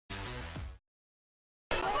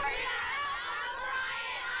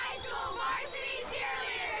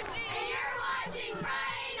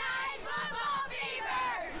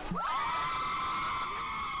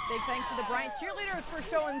Thanks to the Bryant cheerleaders for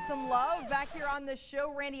showing some love back here on this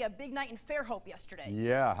show. Randy, a big night in Fairhope yesterday.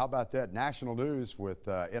 Yeah, how about that? National news with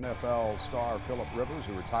NFL star Philip Rivers,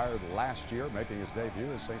 who retired last year, making his debut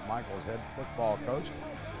as St. Michael's head football coach.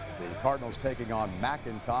 The Cardinals taking on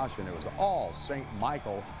McIntosh, and it was all St.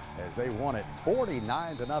 Michael as they won it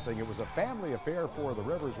 49-0. It was a family affair for the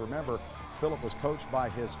Rivers. Remember, Philip was coached by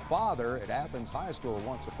his father at Athens High School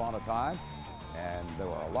once upon a time. And there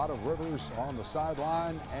were a lot of Rivers on the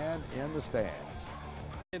sideline and in the stands.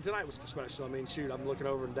 And tonight was special. I mean, shoot, I'm looking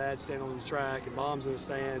over and Dad's standing on the track and Mom's in the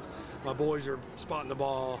stands. My boys are spotting the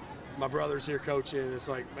ball. My brother's here coaching. It's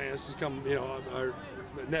like, man, this has come, you know, our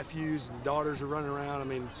nephews and daughters are running around. I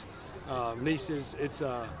mean, nieces. It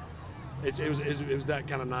was that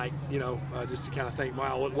kind of night, you know, just to kind of think,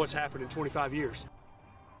 wow, what's happened in 25 years.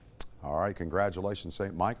 All right, congratulations,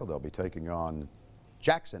 St. Michael. They'll be taking on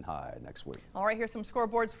Jackson High next week. All right, here's some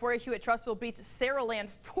scoreboards for you. Hewitt-Trussville beats Saraland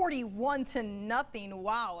 41-0.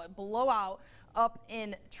 Wow, a blowout up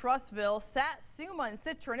in Trussville. Satsuma and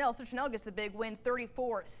Citronelle. Citronelle gets a big win,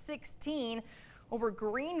 34-16 over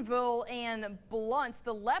Greenville and Blunt.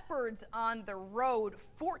 The Leopards on the road,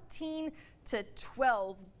 14-12.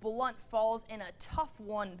 Blunt falls in a tough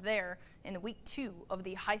one there in week 2 of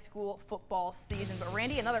the high school football season. But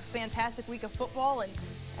Randy, another fantastic week of football, and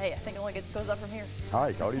hey, I think it only goes up from here. All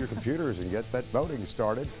right, go to your computers and get that voting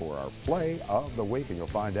started for our play of the week, and you'll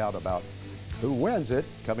find out about who wins it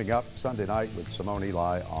coming up Sunday night with Simone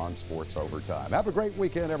Eli on Sports Overtime. Have a great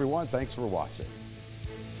weekend, everyone. Thanks for watching.